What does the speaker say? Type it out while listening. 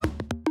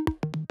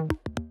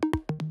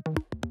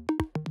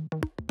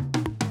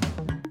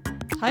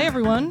Hi,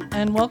 everyone,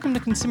 and welcome to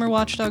Consumer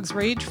Watchdog's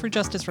Rage for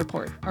Justice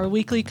Report, our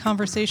weekly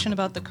conversation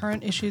about the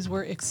current issues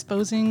we're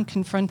exposing,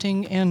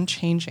 confronting, and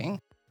changing.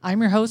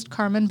 I'm your host,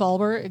 Carmen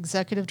Balber,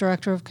 Executive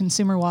Director of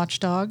Consumer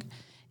Watchdog,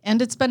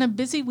 and it's been a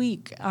busy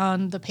week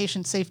on the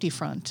patient safety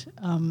front.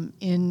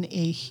 In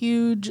a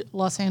huge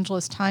Los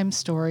Angeles Times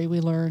story, we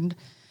learned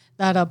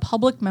that a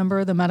public member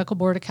of the Medical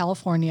Board of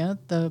California,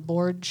 the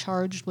board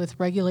charged with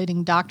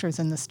regulating doctors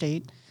in the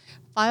state,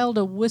 filed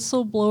a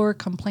whistleblower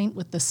complaint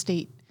with the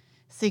state,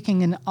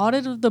 seeking an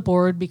audit of the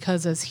board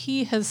because, as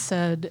he has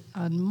said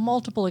on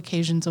multiple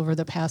occasions over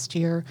the past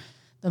year,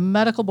 the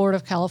Medical Board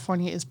of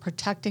California is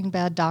protecting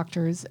bad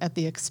doctors at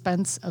the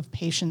expense of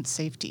patient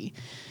safety.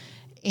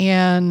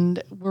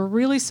 And we're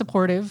really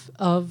supportive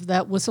of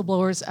that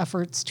whistleblower's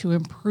efforts to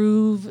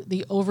improve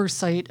the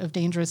oversight of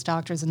dangerous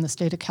doctors in the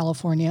state of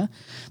California.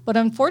 But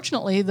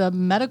unfortunately, the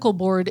medical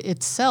board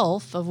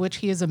itself, of which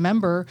he is a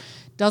member,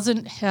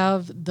 doesn't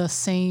have the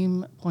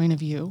same point of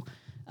view.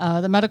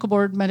 The medical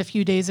board met a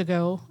few days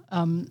ago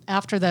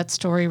after that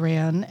story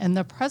ran, and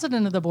the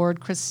president of the board,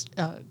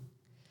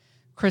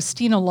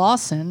 Christina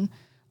Lawson,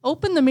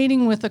 opened the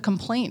meeting with a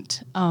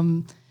complaint.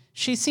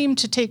 She seemed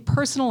to take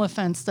personal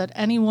offense that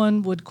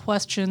anyone would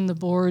question the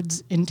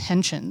board's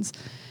intentions.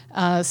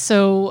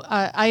 So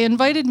I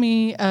invited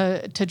me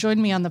to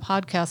join me on the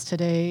podcast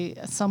today,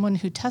 someone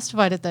who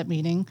testified at that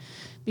meeting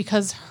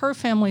because her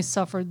family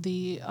suffered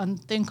the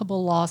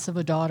unthinkable loss of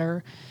a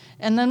daughter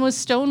and then was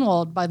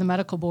stonewalled by the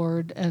medical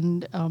board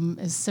and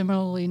is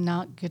similarly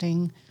not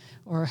getting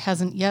or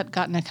hasn't yet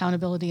gotten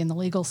accountability in the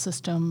legal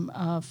system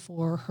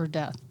for her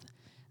death.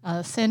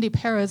 Sandy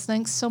Perez,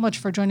 thanks so much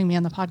for joining me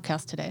on the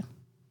podcast today.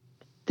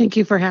 Thank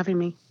you for having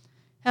me.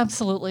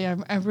 Absolutely.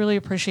 I really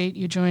appreciate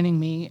you joining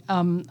me.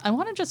 I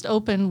want to just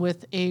open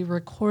with a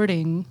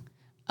recording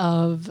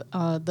of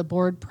the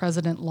board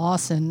president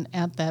Lawson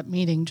at that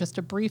meeting, just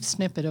a brief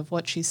snippet of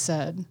what she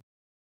said.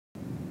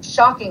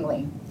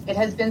 Shockingly, it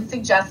has been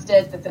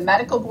suggested that the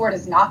medical board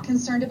is not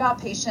concerned about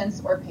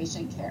patients or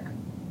patient care.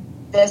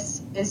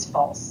 This is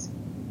false.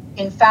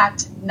 In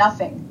fact,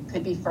 nothing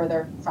could be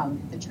further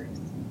from the truth.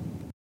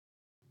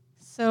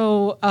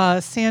 So,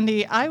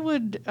 Sandy, I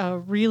would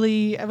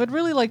really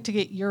like to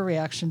get your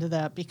reaction to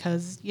that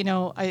because,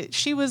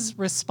 she was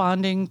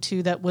responding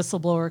to that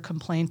whistleblower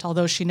complaint,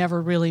 although she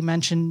never really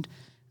mentioned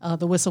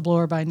the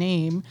whistleblower by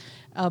name.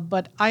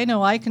 But I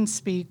know I can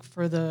speak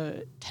for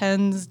the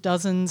tens,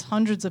 dozens,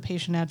 hundreds of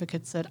patient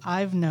advocates that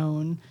I've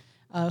known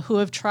who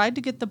have tried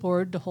to get the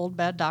board to hold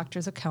bad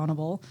doctors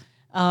accountable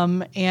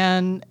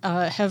and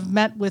have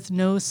met with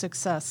no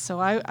success. So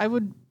I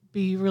would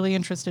be really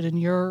interested in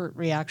your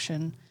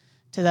reaction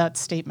to that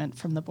statement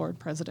from the board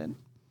president.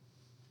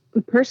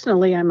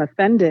 Personally, I'm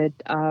offended.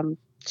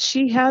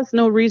 She has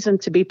no reason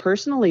to be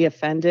personally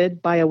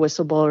offended by a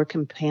whistleblower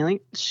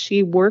complaint.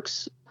 She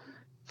works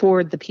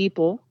for the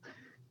people,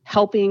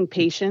 helping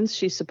patients.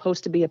 She's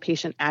supposed to be a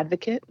patient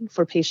advocate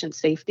for patient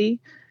safety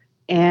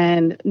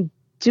and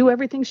do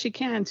everything she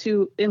can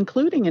to,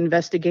 including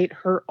investigate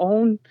her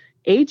own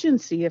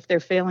agency if they're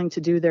failing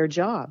to do their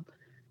job.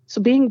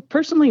 So being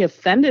personally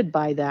offended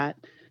by that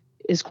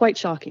is quite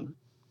shocking.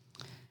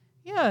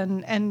 Yeah,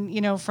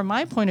 and from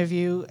my point of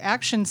view,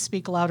 actions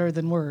speak louder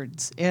than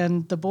words.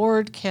 And the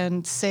board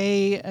can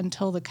say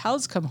until the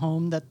cows come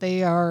home that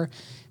they are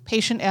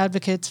patient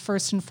advocates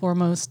first and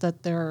foremost,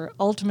 that their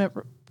ultimate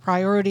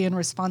priority and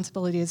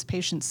responsibility is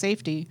patient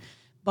safety.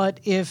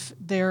 But if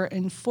their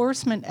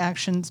enforcement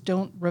actions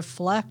don't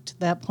reflect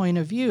that point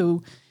of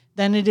view,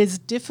 then it is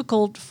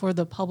difficult for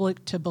the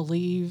public to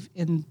believe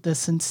in the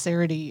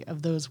sincerity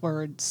of those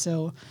words.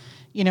 So,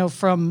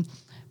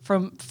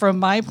 from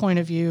my point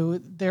of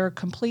view, their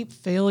complete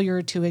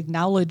failure to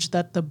acknowledge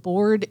that the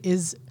board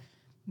is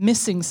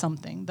missing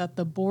something, that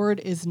the board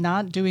is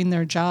not doing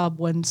their job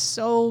when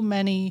so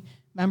many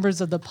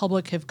members of the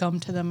public have come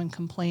to them and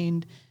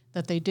complained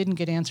that they didn't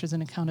get answers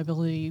and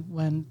accountability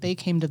when they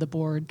came to the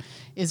board,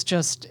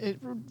 it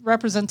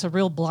represents a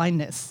real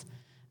blindness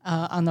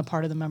on the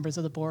part of the members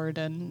of the board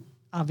and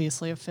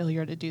obviously a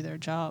failure to do their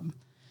job.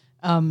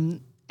 I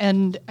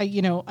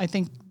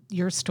think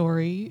your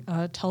story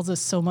tells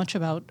us so much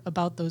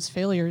about those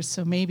failures.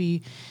 So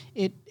maybe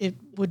it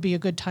would be a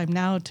good time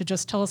now to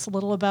just tell us a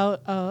little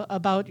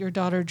about your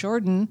daughter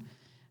Jordan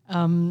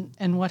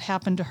and what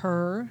happened to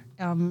her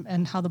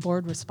and how the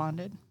board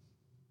responded.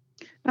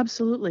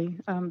 Absolutely.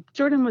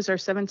 Jordan was our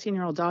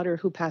 17-year-old daughter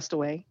who passed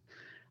away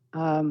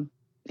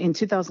in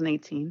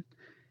 2018.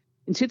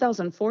 In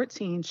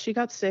 2014, she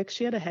got sick.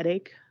 She had a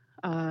headache.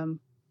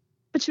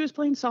 But she was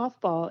playing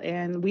softball,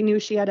 and we knew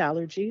she had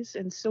allergies.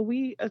 And so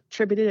we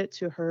attributed it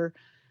to her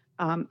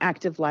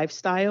active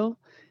lifestyle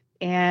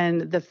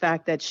and the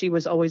fact that she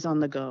was always on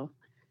the go.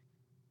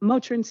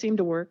 Motrin seemed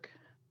to work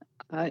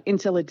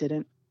until it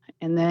didn't.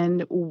 And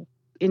then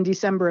in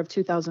December of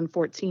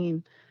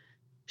 2014,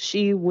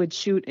 she would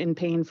shoot in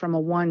pain from a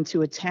 1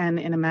 to a 10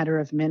 in a matter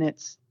of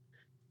minutes.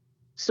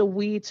 So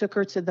we took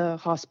her to the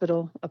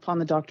hospital upon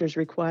the doctor's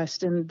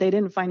request, and they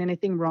didn't find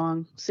anything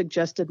wrong,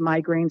 suggested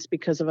migraines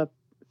because of a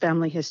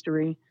family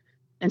history,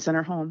 and sent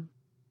her home.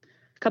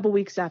 couple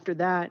weeks after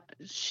that,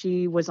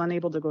 she was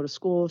unable to go to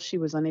school. She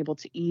was unable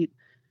to eat.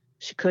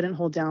 She couldn't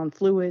hold down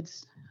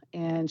fluids,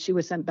 and she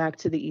was sent back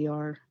to the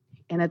ER.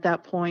 And at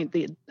that point,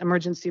 the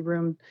emergency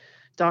room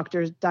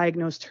doctors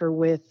diagnosed her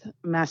with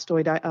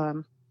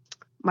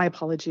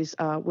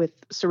with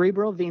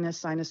cerebral venous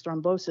sinus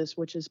thrombosis,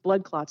 which is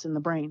blood clots in the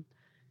brain.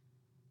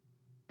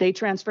 They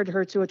transferred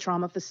her to a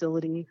trauma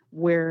facility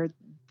where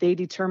they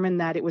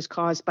determined that it was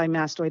caused by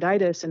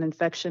mastoiditis, an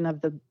infection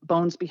of the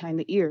bones behind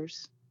the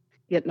ears.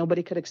 Yet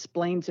nobody could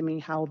explain to me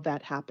how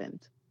that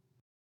happened.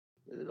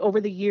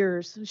 Over the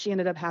years, she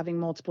ended up having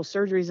multiple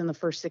surgeries in the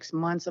first 6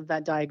 months of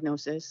that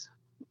diagnosis,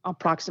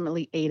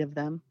 approximately 8 of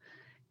them,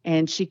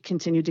 and she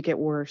continued to get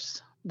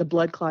worse. The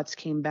blood clots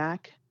came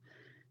back,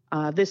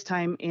 this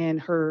time in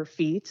her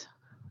feet,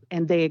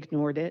 and they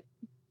ignored it.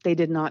 They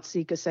did not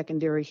seek a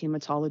secondary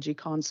hematology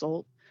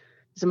consult.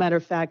 As a matter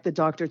of fact, the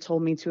doctor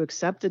told me to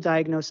accept the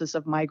diagnosis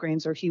of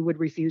migraines or he would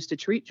refuse to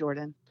treat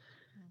Jordan.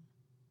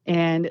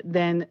 And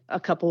then a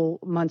couple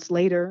months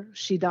later,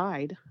 she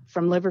died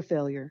from liver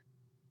failure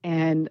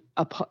and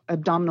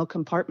abdominal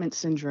compartment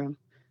syndrome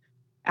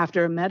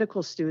after a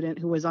medical student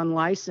who was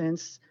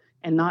unlicensed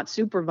and not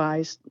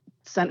supervised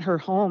sent her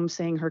home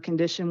saying her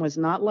condition was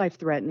not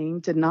life-threatening,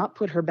 did not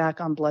put her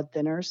back on blood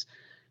thinners,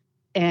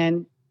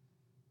 and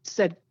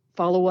said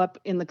follow up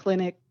in the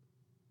clinic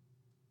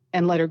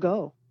and let her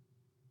go.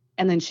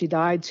 And then she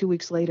died 2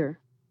 weeks later.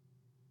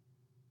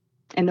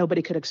 And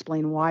nobody could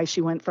explain why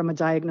she went from a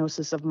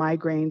diagnosis of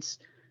migraines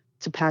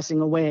to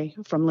passing away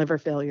from liver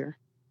failure.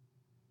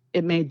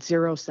 It made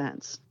zero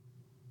sense.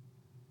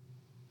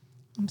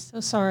 I'm so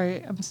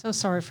sorry. I'm so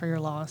sorry for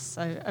your loss.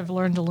 I've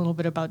learned a little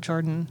bit about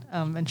Jordan,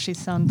 and she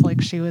sounds like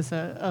she was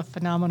a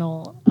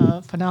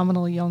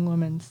phenomenal young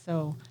woman.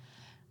 So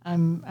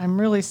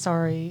I'm really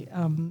sorry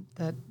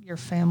that your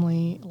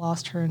family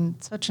lost her in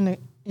such an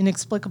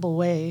inexplicable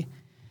way.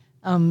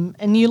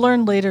 And you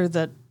learned later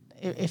that,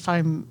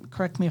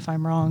 correct me if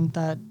I'm wrong,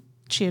 that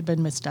she had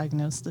been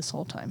misdiagnosed this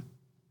whole time.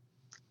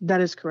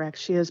 That is correct.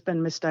 She has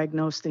been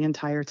misdiagnosed the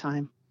entire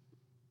time.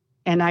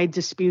 And I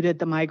disputed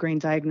the migraine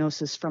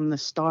diagnosis from the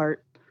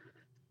start.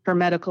 Her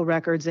medical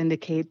records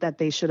indicate that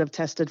they should have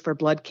tested for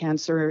blood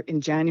cancer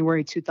in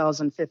January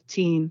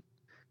 2015,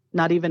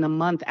 not even a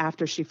month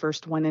after she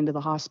first went into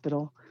the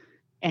hospital.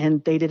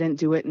 And they didn't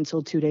do it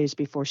until 2 days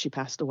before she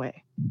passed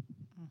away.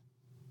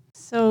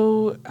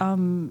 So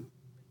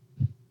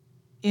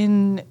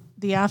in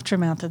the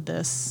aftermath of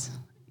this,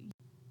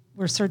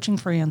 we're searching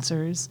for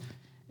answers,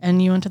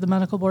 and you went to the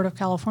Medical Board of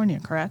California,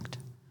 correct?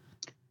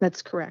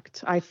 That's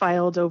correct. I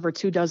filed over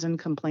 24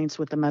 complaints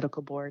with the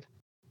medical board.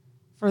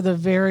 For the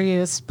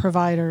various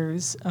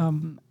providers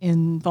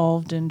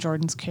involved in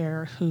Jordan's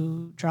care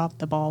who dropped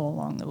the ball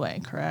along the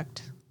way,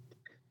 correct?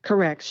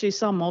 Correct. She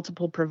saw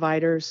multiple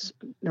providers,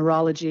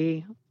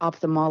 neurology,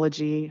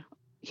 ophthalmology,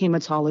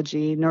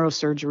 hematology,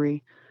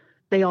 neurosurgery.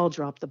 They all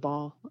dropped the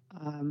ball.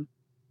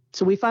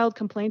 So we filed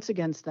complaints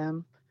against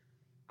them.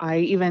 I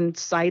even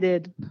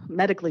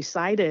medically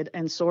cited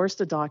and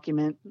sourced a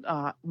document,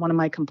 one of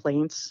my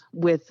complaints,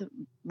 with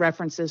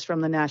references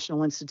from the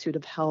National Institute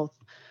of Health,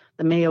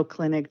 the Mayo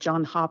Clinic,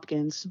 Johns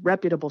Hopkins,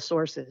 reputable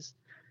sources.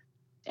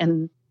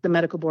 And the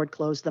medical board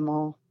closed them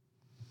all.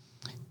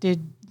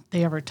 Did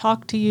they ever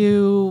talk to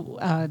you?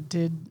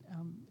 Did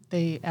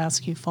they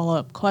ask you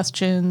follow-up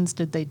questions?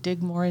 Did they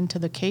dig more into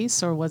the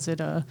case, or was it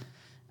a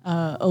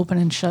open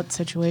and shut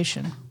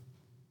situation?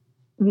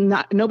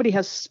 Nobody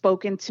has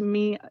spoken to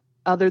me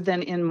other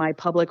than in my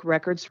public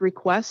records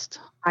request.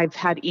 I've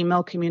had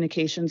email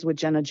communications with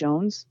Jenna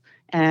Jones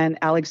and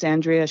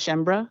Alexandria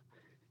Shembra.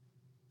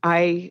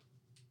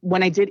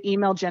 When I did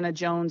email Jenna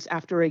Jones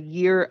after a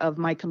year of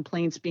my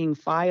complaints being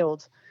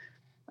filed,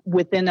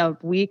 within a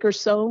week or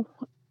so,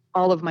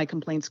 all of my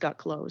complaints got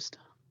closed.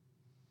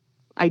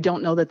 I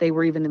don't know that they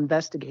were even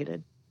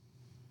investigated.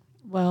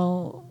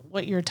 Well,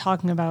 what you're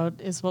talking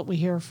about is what we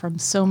hear from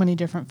so many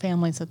different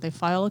families, that they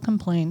file a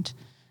complaint.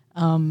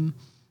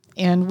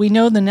 And we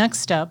know the next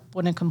step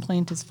when a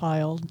complaint is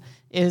filed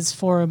is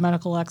for a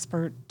medical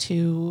expert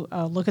to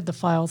look at the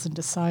files and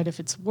decide if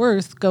it's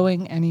worth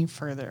going any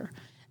further.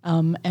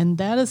 And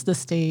that is the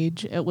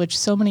stage at which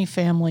so many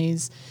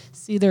families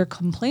see their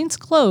complaints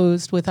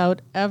closed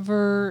without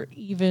ever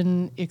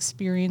even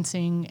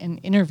experiencing an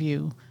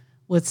interview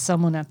with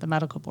someone at the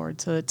medical board.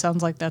 So it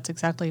sounds like that's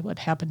exactly what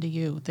happened to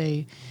you.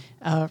 They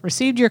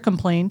received your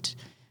complaint.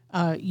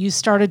 You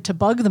started to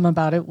bug them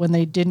about it when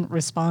they didn't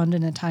respond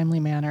in a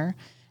timely manner.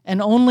 And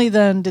only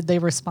then did they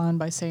respond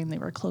by saying they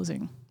were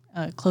closing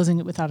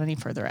it without any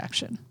further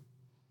action.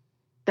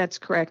 That's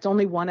correct.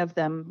 Only one of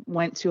them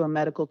went to a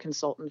medical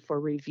consultant for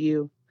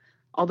review.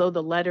 Although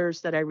the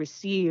letters that I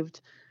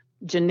received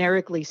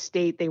generically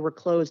state they were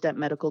closed at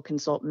medical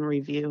consultant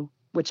review,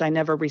 which I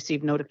never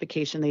received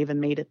notification they even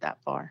made it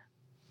that far.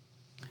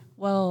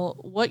 Well,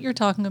 what you're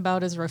talking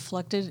about is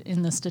reflected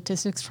in the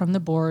statistics from the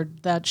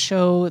board that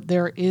show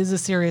there is a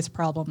serious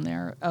problem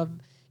there.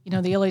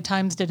 The LA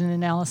Times did an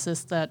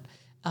analysis that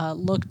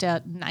looked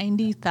at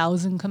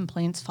 90,000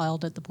 complaints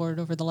filed at the board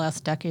over the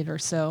last decade or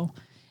so.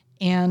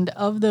 And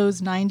of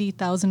those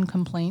 90,000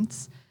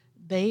 complaints,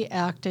 they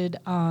acted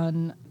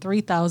on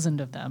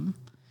 3,000 of them.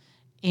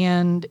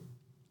 And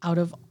out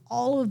of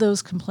all of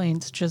those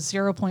complaints, just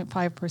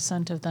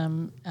 0.5% of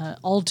them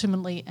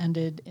ultimately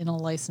ended in a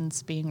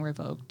license being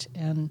revoked.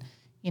 And,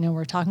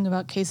 we're talking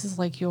about cases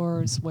like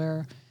yours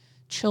where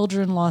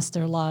children lost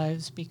their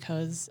lives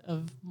because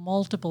of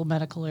multiple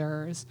medical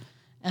errors,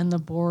 and the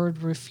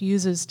board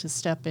refuses to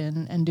step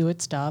in and do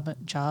its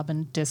job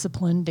and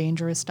discipline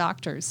dangerous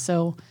doctors.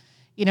 So,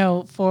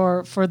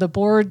 for the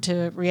board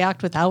to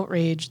react with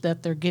outrage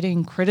that they're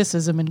getting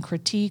criticism and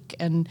critique,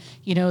 and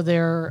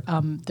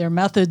their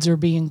methods are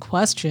being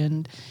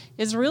questioned,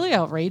 is really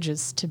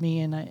outrageous to me.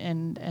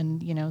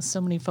 And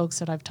so many folks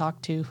that I've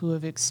talked to who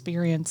have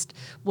experienced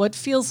what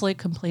feels like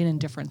complete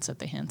indifference at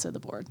the hands of the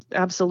board.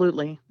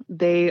 Absolutely,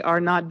 they are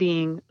not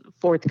being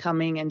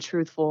forthcoming and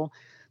truthful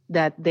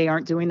that they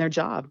aren't doing their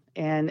job.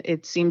 And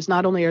it seems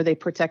not only are they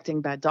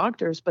protecting bad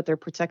doctors, but they're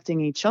protecting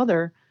each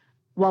other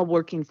while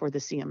working for the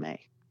CMA.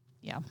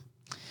 Yeah.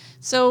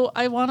 So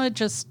I want to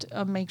just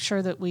make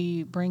sure that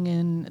we bring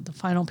in the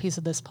final piece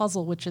of this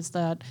puzzle, which is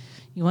that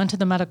you went to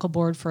the medical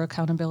board for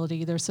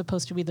accountability. They're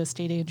supposed to be the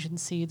state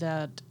agency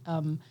that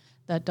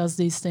does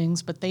these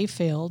things, but they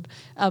failed.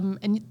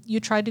 And you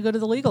tried to go to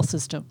the legal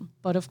system.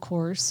 But of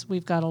course,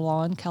 we've got a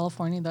law in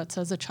California that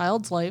says a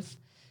child's life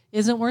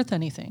isn't worth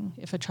anything.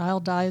 If a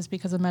child dies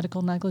because of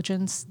medical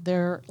negligence,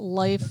 their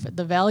life,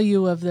 the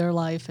value of their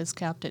life is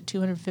capped at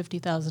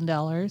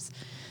 $250,000.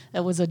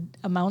 That was an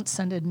amount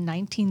set in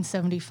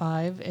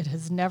 1975. It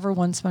has never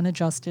once been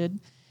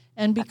adjusted.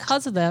 And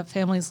because of that,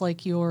 families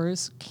like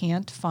yours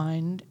can't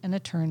find an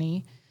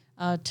attorney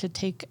to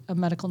take a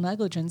medical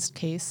negligence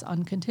case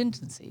on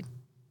contingency.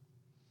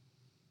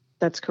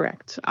 That's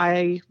correct.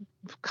 I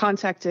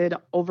contacted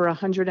over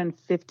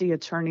 150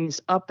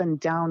 attorneys up and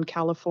down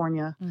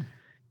California.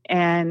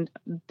 And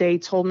they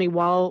told me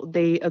while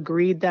they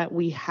agreed that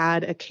we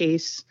had a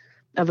case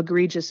of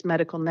egregious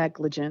medical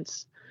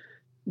negligence,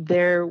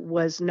 there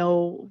was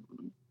no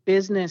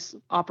business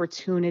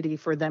opportunity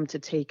for them to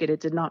take it. It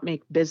did not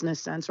make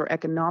business sense or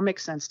economic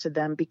sense to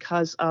them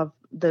because of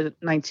the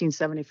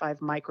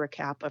 1975 micro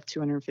cap of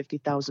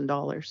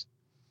 $250,000.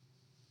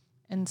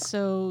 And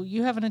so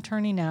you have an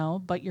attorney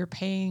now, but you're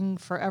paying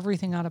for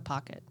everything out of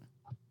pocket.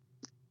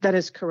 That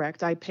is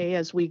correct. I pay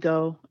as we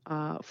go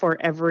for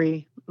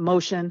every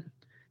motion,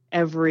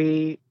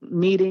 every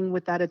meeting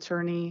with that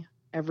attorney,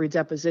 every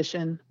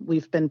deposition.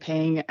 We've been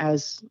paying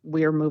as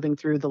we are moving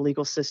through the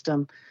legal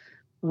system.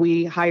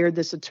 We hired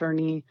this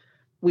attorney.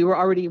 We were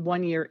already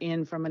 1 year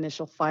in from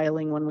initial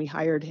filing when we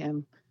hired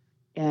him.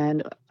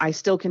 And I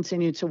still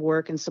continue to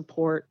work and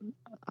support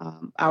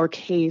our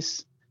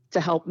case to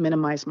help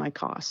minimize my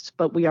costs,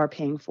 but we are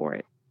paying for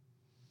it.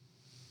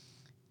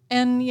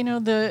 And,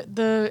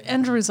 the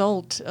end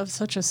result of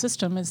such a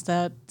system is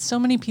that so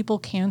many people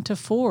can't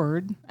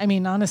afford. I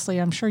mean, honestly,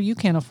 I'm sure you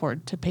can't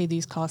afford to pay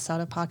these costs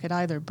out of pocket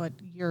either, but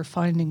you're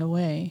finding a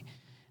way.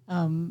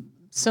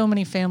 So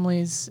many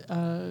families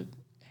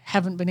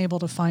haven't been able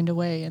to find a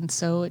way. And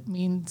so it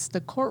means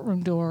the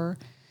courtroom door,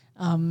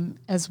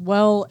 as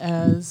well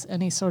as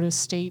any sort of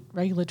state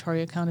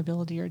regulatory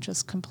accountability, are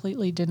just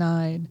completely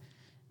denied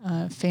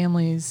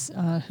families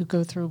who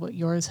go through what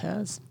yours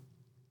has.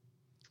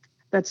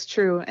 That's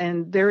true.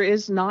 And there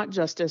is not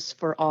justice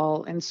for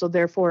all. And so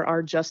therefore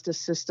our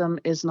justice system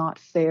is not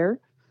fair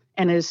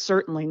and is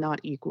certainly not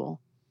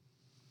equal.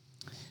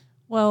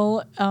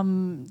 Well,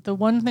 the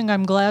one thing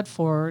I'm glad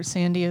for,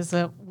 Sandy, is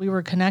that we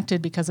were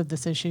connected because of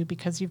this issue,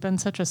 because you've been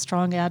such a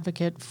strong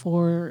advocate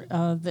for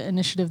the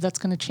initiative that's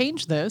going to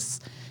change this,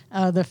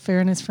 the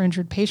Fairness for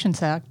Injured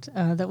Patients Act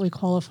that we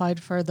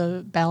qualified for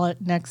the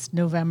ballot next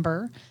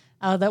November.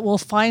 That will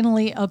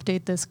finally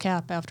update this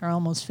cap after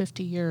almost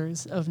 50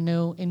 years of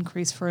no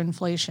increase for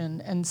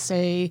inflation and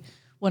say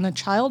when a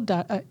child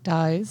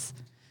dies,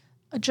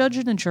 a judge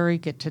and a jury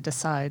get to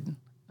decide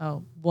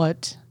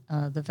what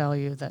the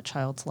value of that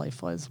child's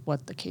life was,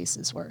 what the case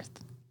is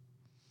worth.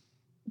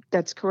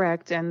 That's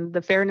correct. And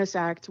the Fairness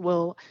Act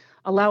will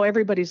allow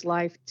everybody's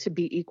life to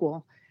be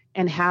equal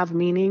and have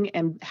meaning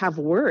and have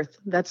worth.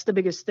 That's the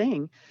biggest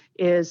thing.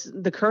 Is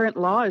the current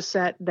law is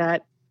set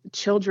that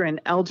children,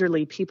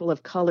 elderly, people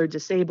of color,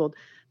 disabled,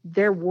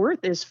 their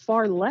worth is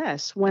far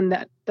less when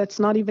that's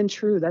not even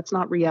true. That's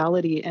not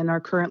reality. And our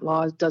current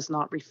law does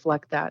not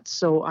reflect that.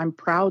 So I'm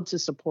proud to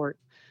support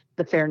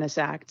the Fairness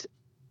Act.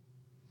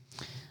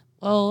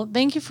 Well,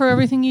 thank you for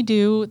everything you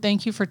do.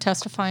 Thank you for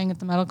testifying at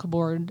the medical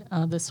board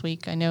this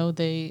week. I know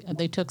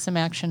they took some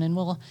action, and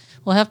we'll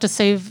have to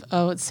save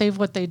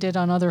what they did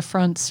on other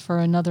fronts for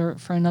another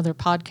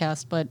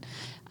podcast. But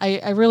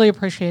I really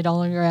appreciate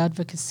all of your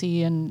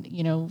advocacy, and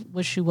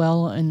wish you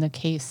well in the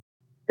case.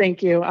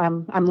 Thank you.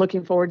 I'm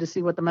looking forward to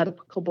see what the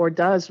medical board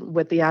does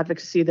with the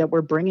advocacy that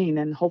we're bringing,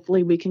 and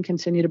hopefully we can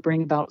continue to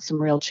bring about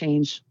some real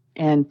change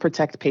and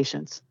protect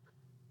patients.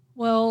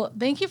 Well,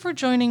 thank you for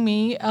joining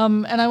me.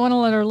 And I want to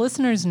let our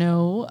listeners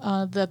know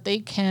that they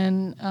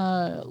can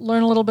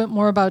learn a little bit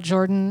more about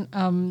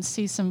Jordan,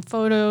 see some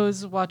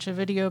photos, watch a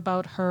video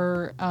about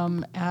her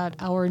at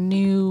our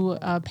new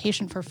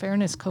Patient for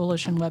Fairness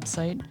Coalition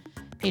website,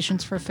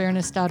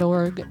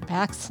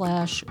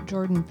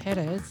 patientsforfairness.org/Jordan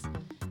Perez,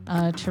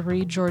 to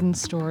read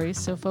Jordan's story.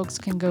 So folks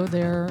can go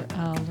there,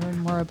 learn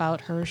more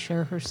about her,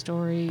 share her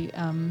story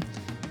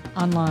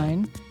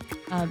online.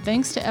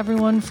 Thanks to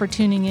everyone for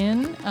tuning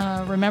in.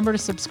 Remember to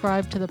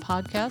subscribe to the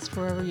podcast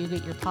wherever you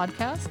get your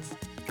podcasts.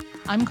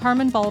 I'm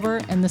Carmen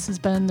Balber, and this has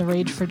been the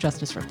Rage for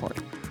Justice Report.